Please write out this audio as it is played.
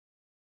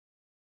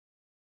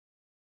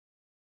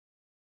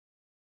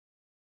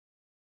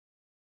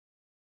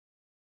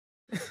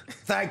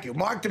Thank you.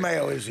 Mark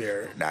DeMayo is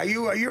here. Now,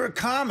 you're a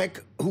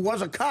comic who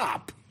was a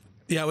cop.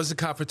 Yeah, I was a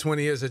cop for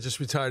 20 years. I just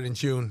retired in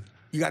June.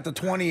 You got the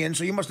 20 in,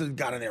 so you must have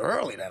got in there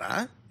early then,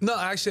 huh? No,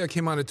 actually, I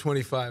came on at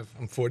 25.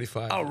 I'm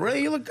 45. Oh,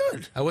 really? You look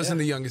good. I wasn't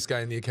the youngest guy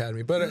in the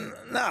academy, but...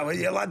 No,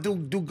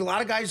 do a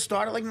lot of guys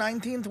start at like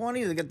 19,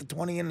 20? They get the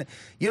 20 in.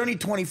 You don't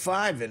need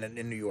 25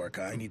 in New York,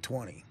 huh? You need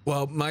 20.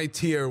 Well, my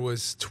tier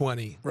was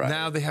 20. Right.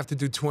 Now they have to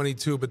do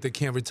 22, but they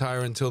can't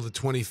retire until the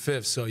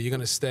 25th, so you're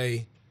going to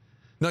stay...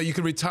 No, you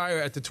can retire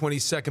at the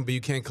 22nd, but you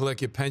can't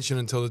collect your pension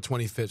until the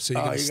 25th, so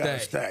you're going to stay. Gotta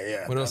stay,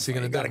 yeah. What else are you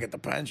going to do? You got to get the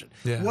pension.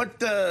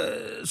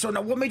 Yeah. So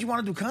now what made you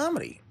want to do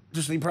comedy?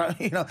 Just, you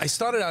know. I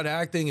started out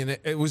acting, and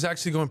it was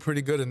actually going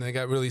pretty good, and then I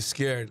got really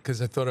scared because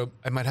I thought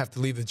I might have to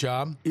leave the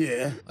job.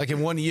 Yeah. Like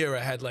in 1 year,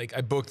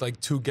 I booked like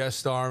 2 guest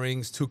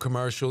starrings, 2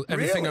 commercials,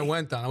 everything Really? I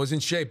went on. I was in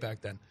shape back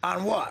then.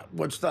 On what?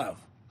 What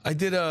stuff? I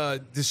did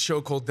this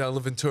show called Della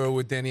Ventura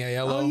with Danny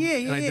Aiello. Oh, yeah,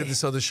 and I did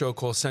this other show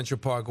called Central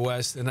Park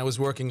West, and I was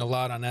working a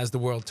lot on As the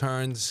World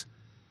Turns.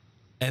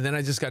 And then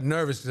I just got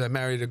nervous because I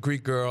married a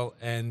Greek girl,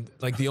 and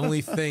like the only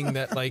thing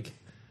that like,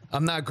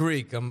 I'm not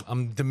Greek,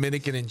 I'm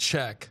Dominican and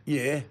Czech.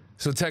 Yeah.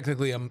 So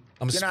technically I'm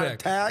You're Spec. not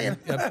Italian?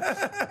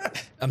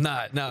 I'm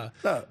not, no.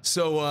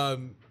 So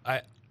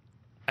I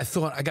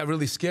thought, I got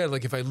really scared,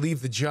 like if I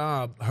leave the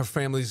job, her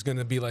family's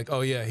gonna be like,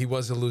 oh yeah, he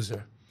was a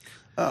loser.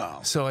 Oh.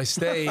 So I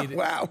stayed.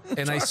 Wow.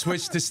 And I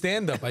switched to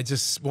stand-up. I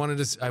just wanted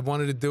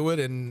to do it,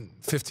 and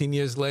 15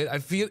 years later,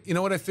 you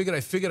know what I figured? I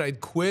figured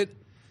I'd quit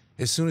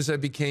as soon as I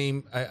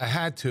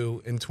had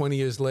to, and 20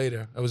 years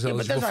later, I was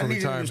eligible for retirement. But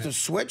that's not needed to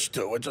switch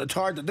to. It's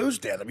hard to do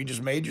stand-up. You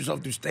just made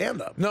yourself do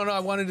stand-up. No, I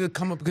wanted to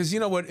come up, because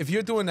you know what? If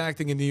you're doing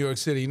acting in New York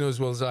City, you know as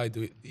well as I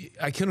do,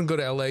 I couldn't go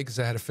to L.A. because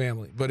I had a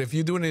family. But if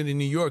you're doing it in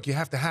New York, you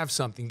have to have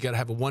something. You got to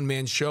have a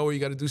one-man show, or you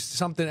got to do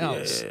something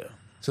else. Yeah.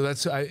 So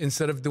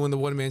instead of doing the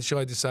one-man show,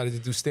 I decided to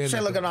do stand-up. Say,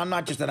 look, I'm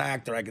not just an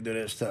actor. I can do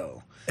this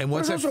too. And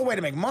there's also a way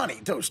to make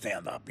money too.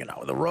 Stand-up. You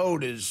know, the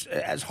road is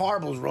as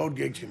horrible as road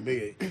gigs can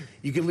be.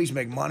 You can at least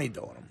make money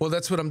doing them. Well,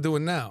 that's what I'm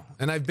doing now,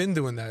 and I've been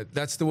doing that.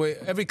 That's the way.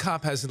 Every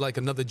cop has like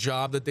another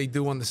job that they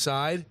do on the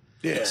side.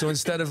 Yeah. So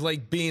instead of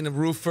like being a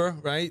roofer,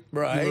 right?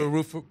 Right. You were a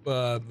roofer.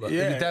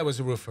 Your dad was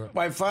a roofer.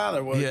 My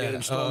father was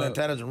installing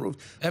antennas and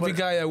roofs. Every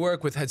guy I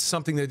work with had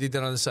something that he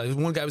did on the side.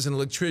 One guy was an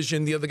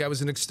electrician, the other guy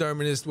was an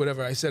exterminist,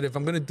 whatever. I said, if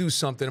I'm going to do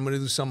something, I'm going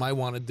to do something I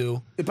want to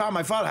do. The problem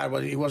my father had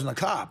was he wasn't a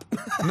cop.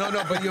 No,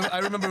 but I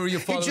remember your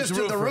father was a roofer. He just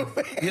did the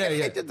roofing.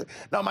 Yeah.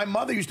 No, my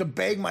mother used to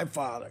beg my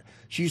father.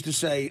 She used to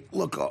say,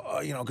 look,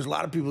 you know, because a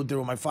lot of people did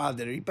what my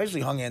father did. He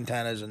basically hung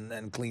antennas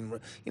and cleaned,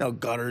 you know,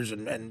 gutters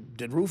and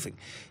did roofing.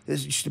 She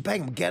used to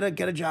beg him, get a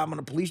job in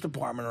the police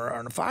department or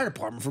in the fire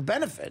department for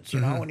benefits, you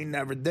know, and he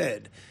never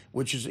did,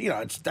 which is, you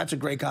know, that's a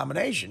great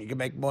combination. You can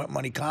make more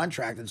money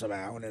contracting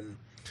somehow, and then,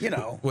 you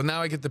know. Well,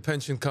 now I get the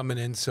pension coming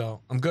in,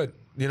 so I'm good.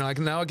 You know,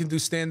 now I can do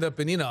stand-up,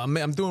 and, you know,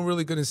 I'm doing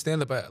really good in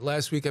stand-up.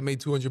 Last week I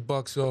made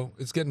 $200, so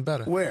it's getting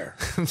better. Where?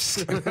 I'm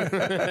just kidding.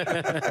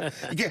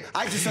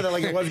 I just said it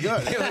like it was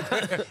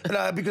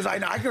good. Because I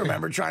can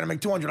remember trying to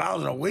make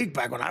 $200 in a week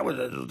back when I was,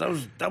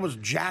 that was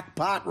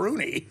jackpot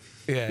Rooney.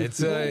 Yeah,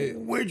 it's...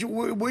 where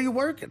you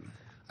working?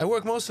 I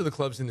work most of the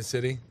clubs in the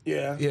city.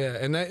 Yeah. Yeah,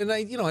 and I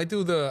you know, I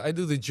do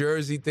the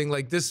Jersey thing.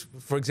 Like this,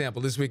 for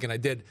example, this weekend I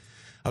did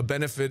a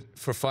benefit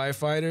for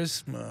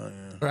firefighters.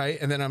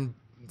 Right? And then on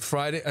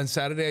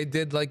Saturday I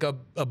did like a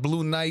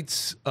Blue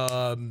Knights,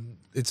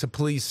 it's a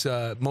police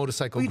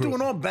motorcycle group. Are you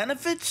doing all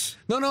benefits?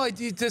 No,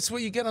 that's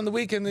what you get on the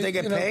weekend. They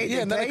get paid? Yeah,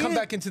 and then I come you?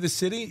 back into the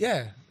city.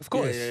 Yeah, of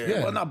course.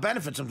 Yeah. Well, not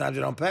benefits, sometimes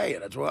they don't pay you,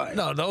 that's why.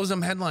 No, those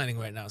I'm headlining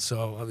right now,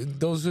 so I mean,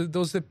 those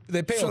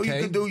they pay so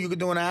okay. So you could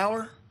do an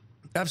hour?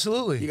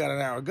 Absolutely. You got an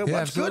hour. Good. Yeah,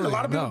 Well, that's good. A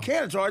lot of people No.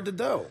 can't. It's hard to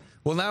do.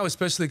 Well, now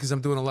especially because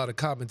I'm doing a lot of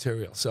cop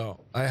material, so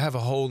I have a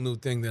whole new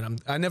thing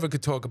that I never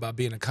could talk about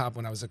being a cop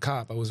when I was a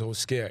cop. I was always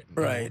scared.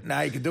 Right.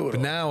 Now you can do it.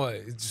 But now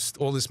it's just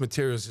all this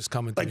material is just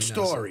coming to me like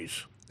now, stories.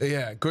 so-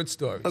 yeah, good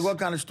stories. Like what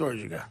kind of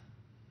stories you got?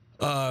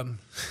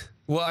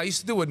 Well, I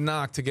used to do a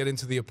knock to get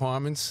into the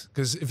apartments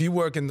because if you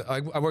work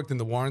I worked in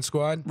the warrant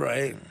squad.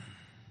 Right.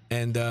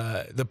 And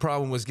the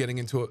problem was getting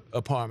into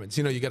apartments.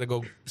 You know, you got to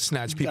go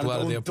snatch people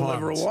out of the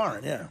apartments. Deliver a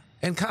warrant, yeah.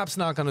 And cops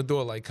knock on the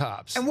door like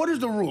cops. And what is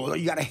the rule?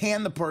 You got to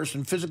hand the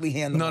person, physically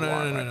hand them the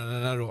warrant. No,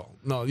 not at all.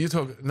 No, you're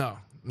talking, no.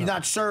 You're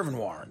not serving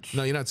warrants.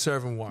 No, you're not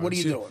serving warrants. What are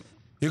you doing?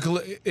 You go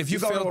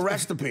to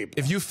arrest the people.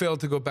 If you fail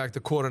to go back to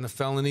court on a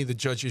felony, the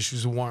judge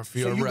issues a warrant for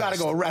your arrest. So you got to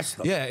go arrest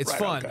them. Yeah, it's right,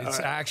 fun. Okay, it's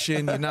right.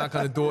 action. You knock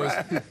on the doors.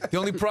 The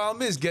only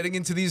problem is getting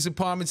into these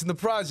apartments and the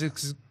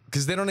projects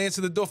because they don't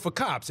answer the door for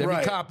cops.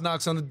 Every cop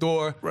knocks on the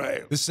door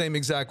the same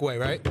exact way,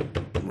 right?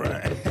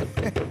 Right.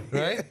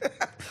 Right?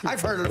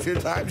 I've heard it a few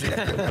times.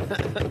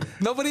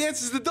 Nobody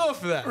answers the door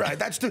for that. Right.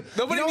 That's too.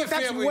 Nobody you know, in your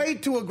that's family. way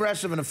too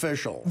aggressive and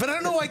official. But I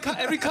don't know why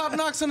every cop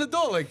knocks on the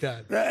door like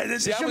that.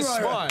 See, I was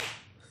smart.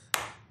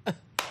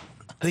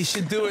 They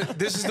should do it.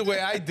 This is the way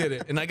I did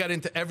it, and I got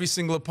into every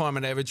single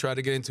apartment I ever tried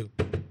to get into.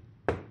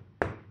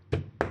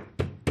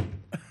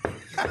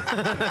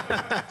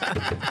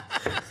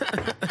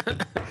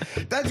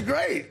 That's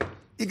great.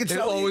 You It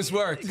always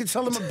worked. You could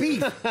sell them a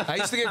beef. I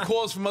used to get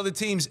calls from other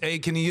teams. Hey,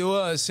 can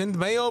you send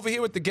Mayo over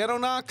here with the ghetto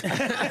knock?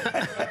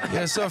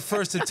 Yeah, it's our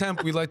first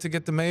attempt. We'd like to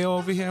get the Mayo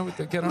over here with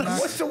the ghetto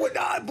knock.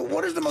 But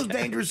what is the most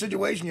dangerous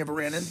situation you ever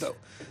ran into?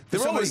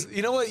 They're always,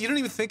 you know what? You don't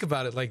even think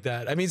about it like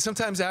that. I mean,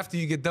 sometimes after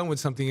you get done with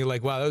something, you're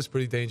like, wow, that was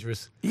pretty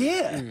dangerous.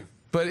 Yeah.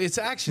 But it's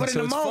action,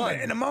 so it's fun.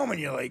 In the moment,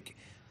 you're like...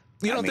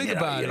 You don't think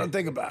about it. You don't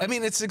think about it. I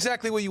mean, it's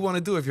exactly what you want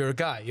to do if you're a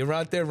guy. You're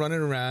out there running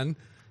around.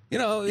 You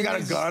know, you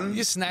got a gun.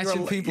 You're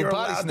snatching people, you're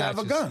body allowed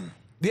snatchers. to have a gun.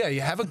 Yeah, you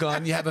have a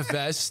gun. You have a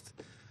vest.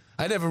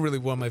 I never really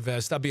wore my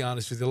vest. I'll be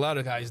honest with you. A lot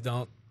of guys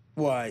don't.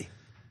 Why?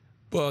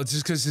 Well,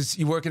 just because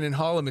you're working in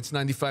Harlem, it's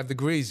 95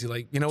 degrees. You're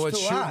like, you know what?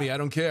 Shoot hot. me. I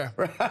don't care.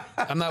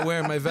 I'm not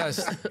wearing my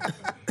vest.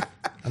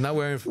 I'm not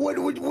wearing.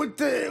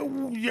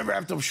 You ever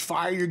have to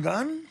fire your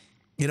gun?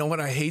 You know what?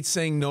 I hate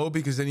saying no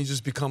because then you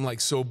just become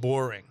like so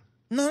boring.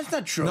 No, that's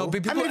not true. No,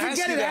 but people if you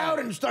get it out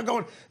and start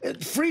going,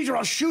 freeze or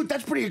I'll shoot,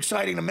 that's pretty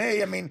exciting to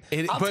me. I mean,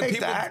 I'll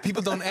take that.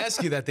 People don't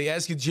ask you that. They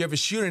ask you, did you ever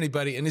shoot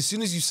anybody? And as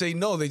soon as you say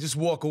no, they just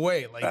walk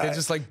away. Like, they're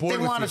just like bored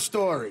with you. They want a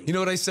story. You know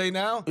what I say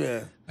now?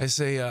 Yeah. I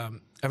say, I'd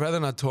rather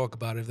not talk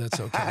about it if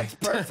that's okay. That's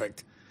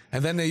perfect.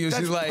 And then they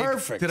usually That's like,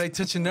 perfect. did I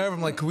touch a nerve? I'm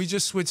like, can we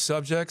just switch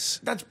subjects?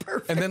 That's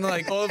perfect. And then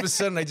like all of a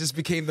sudden, I just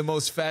became the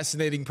most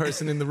fascinating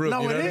person in the room.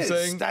 No, you know it what is.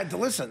 I'm saying?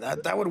 Listen,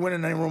 that would win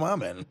in any room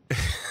I'm in.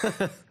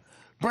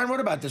 Brent,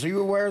 what about this? Are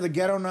you aware of the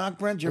ghetto knock,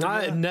 Brent?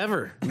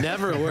 Never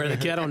aware of the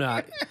ghetto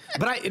knock.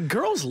 But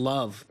girls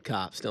love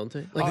cops, don't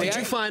they? Like, did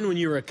you find when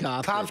you were a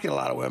cop? Cops get a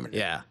lot of women.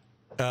 Yeah.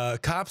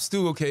 Cops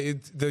do okay.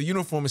 The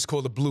uniform is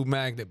called a blue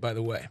magnet, by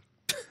the way.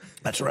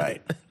 That's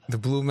right. The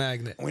blue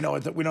magnet. We know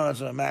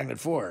that's a magnet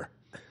for.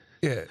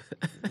 Yeah.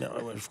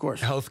 No, of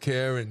course.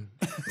 Healthcare and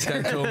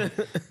dental.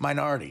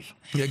 Minorities.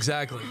 Yeah,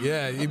 exactly.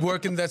 Yeah, you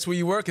work in. That's where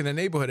you work in the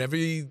neighborhood.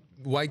 Every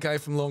white guy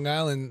from Long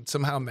Island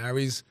somehow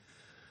marries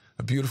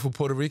a beautiful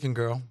Puerto Rican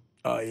girl.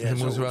 Oh yeah.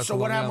 So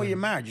what happened when you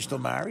married? You still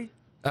married?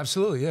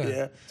 Absolutely.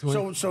 Yeah.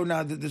 Yeah. So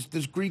now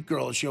this Greek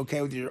girl, is she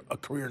okay with your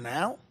career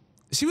now?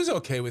 She was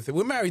okay with it.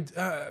 We're married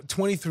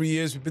 23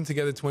 years. We've been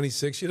together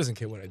 26. She doesn't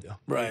care what I do.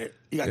 Right.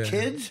 You got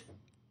kids?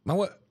 My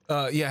what?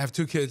 Yeah, I have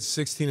two kids,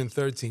 16 and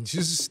 13.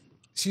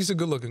 She's a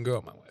good-looking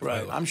girl, my wife.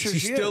 Right. I'm sure she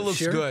still is. looks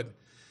Sure. good.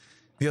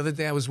 The other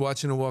day, I was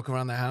watching her walk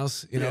around the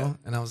house, you know,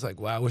 and I was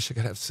like, wow, I wish I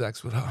could have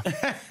sex with her.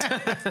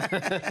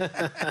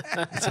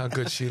 That's how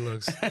good she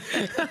looks.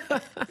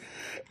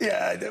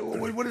 Yeah.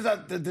 What is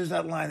that? There's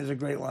that line. There's a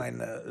great line.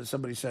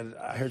 Somebody said,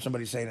 I heard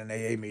somebody say in an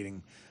AA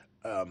meeting,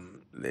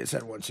 they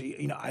said once,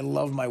 you know, I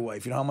love my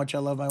wife. You know how much I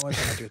love my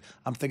wife?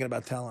 I'm thinking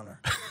about telling her.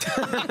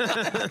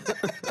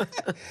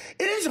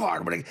 It is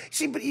hard, but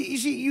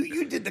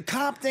you did the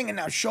cop thing and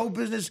now show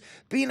business,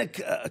 being a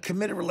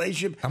committed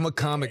relationship. I'm a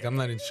comic. I'm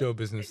not in show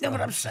business. You know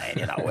what I'm saying?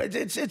 You know,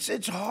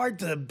 it's hard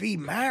to be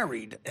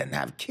married and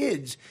have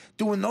kids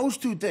doing those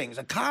two things.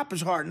 A cop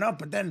is hard enough,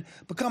 but then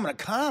becoming a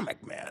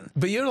comic, man.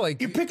 But you're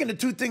picking the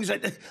two things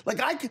that,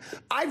 like,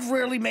 I've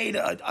rarely made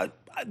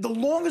the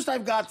longest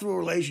I've got through a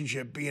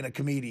relationship being a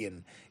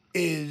comedian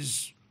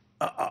is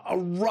a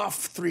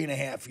rough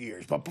 3.5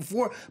 years. But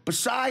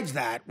besides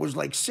that, was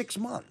like 6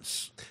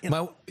 months.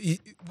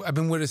 I've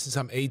been with her since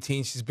I'm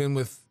 18. She's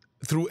been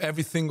through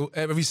every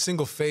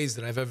single phase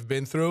that I've ever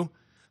been through.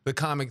 The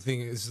comic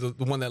thing is the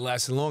one that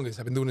lasted longest.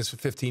 I've been doing this for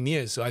 15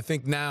 years. So I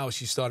think now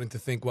she's starting to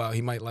think, wow,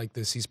 he might like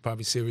this. He's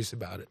probably serious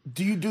about it.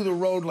 Do you do the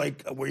road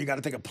like where you got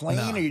to take a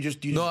plane or you just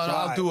drive?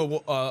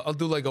 I'll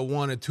do like a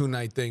 1 or 2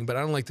 night thing, but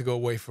I don't like to go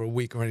away for a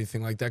week or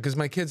anything like that because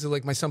my kids are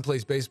like, my son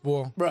plays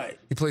baseball. Right.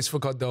 He plays for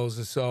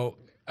Cardozo, so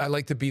I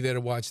like to be there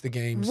to watch the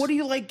games. What do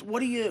you like?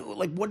 What is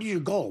your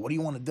goal? What do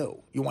you want to do?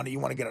 You want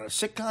to get on a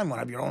sitcom? Want to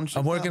have your own sitcom?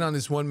 I'm working on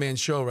this one-man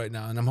show right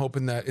now, and I'm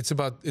hoping that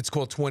it's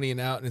called 20 and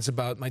Out, and it's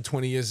about my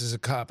 20 years as a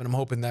cop, and I'm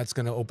hoping that's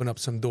going to open up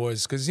some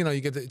doors because, you know, you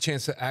get the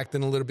chance to act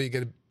in a little bit, you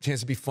get a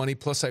chance to be funny,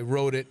 plus I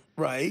wrote it.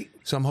 Right.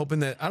 So I'm hoping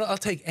that I'll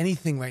take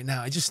anything right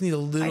now. I just need a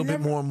little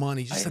bit more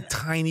money, just a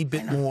tiny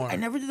bit more. I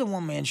never did the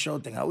one-man show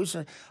thing. I always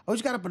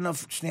got up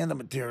enough stand-up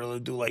material to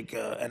do like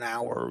an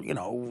hour, you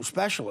know,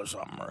 special or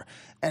something.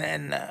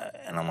 And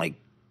I'm like,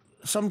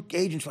 some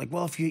agents are like,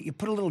 well, if you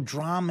put a little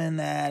drama in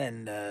that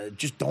and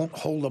just don't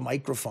hold a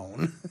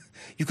microphone,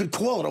 you could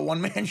call it a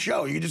one-man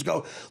show. You could just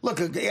go, look,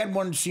 add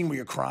one scene where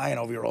you're crying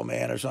over your old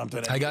man or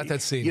something. I got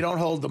that scene. You don't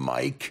hold the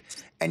mic.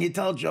 And you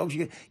tell jokes.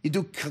 You do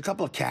a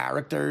couple of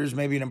characters,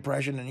 maybe an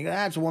impression, and you go,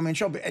 it's a one-man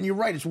show. And you're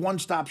right, it's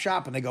one-stop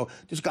shop. And they go,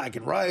 this guy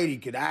can write, he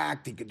could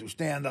act, he could do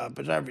stand-up,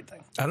 it's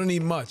everything. I don't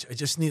need much. I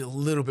just need a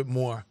little bit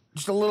more.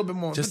 Just a little bit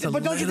more.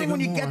 But don't you think when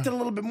you get to a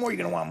little bit more, you're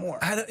going to want more?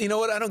 You know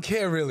what? I don't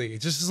care, really.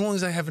 Just as long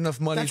as I have enough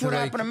money. That's what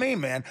happened to me,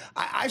 man.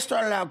 I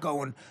started out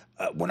going,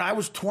 when I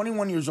was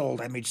 21 years old,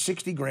 I made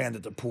 60 grand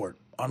at the port,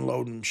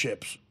 unloading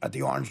ships at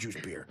the Orange Juice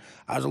Pier.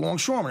 I was a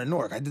longshoreman in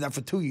Newark. I did that for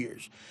 2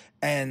 years.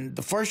 And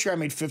the first year I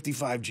made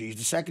 55 G's.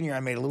 The second year I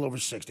made a little over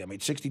 60. I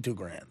made 62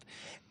 grand.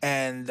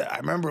 And I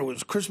remember it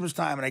was Christmas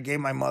time, and I gave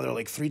my mother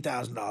like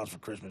 $3,000 for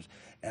Christmas.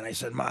 And I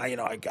said, Ma, you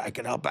know, I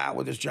could help out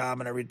with this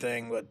job and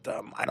everything, but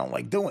I don't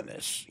like doing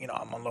this. You know,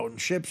 I'm unloading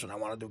ships and I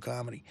want to do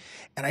comedy.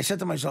 And I said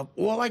to myself,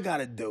 all I got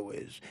to do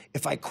is,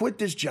 if I quit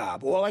this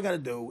job, all I got to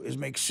do is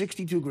make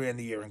 62 grand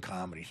a year in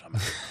comedy somehow.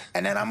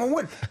 And then I'm going to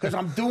win because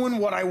I'm doing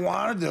what I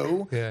want to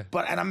do,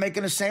 and I'm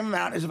making the same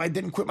amount as if I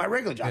didn't quit my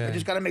regular job. I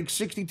just got to make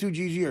 62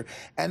 G's a year.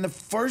 And the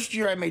first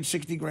year I made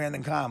 60 grand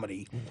in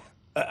comedy,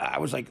 I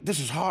was like, this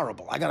is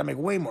horrible. I got to make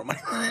way more money.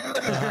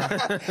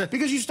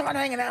 Because you start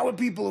hanging out with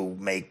people who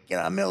make, you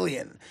know, $1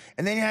 million.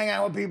 And then you hang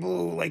out with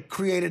people who, like,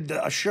 created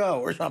a show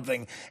or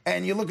something.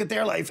 And you look at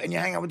their life and you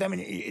hang out with them.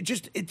 And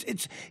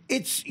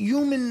it's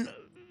human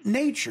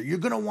nature. You're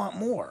going to want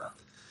more.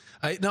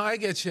 No, I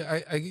get you.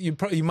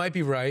 You might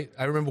be right.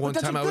 I remember one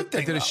time I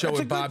did a show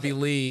with Bobby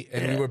Lee,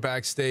 and we were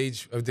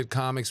backstage. I did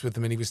comics with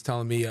him, and he was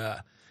telling me,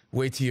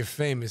 wait till you're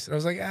famous. And I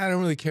was like, I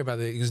don't really care about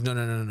that. He goes,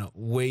 no.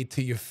 Wait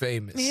till you're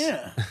famous.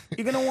 Yeah.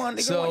 You're gonna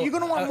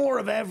want more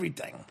of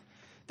everything.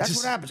 That's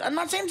what happens. I'm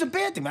not saying it's a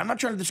bad thing, man. I'm not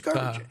trying to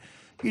discourage you.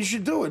 You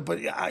should do it, but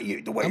the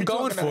way I'm you're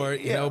going for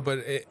it, you know,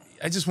 but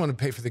I just want to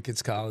pay for the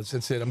kids' college.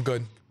 That's it. I'm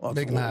good.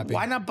 Make them happy.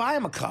 Why not buy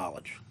them a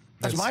college?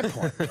 That's my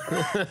point.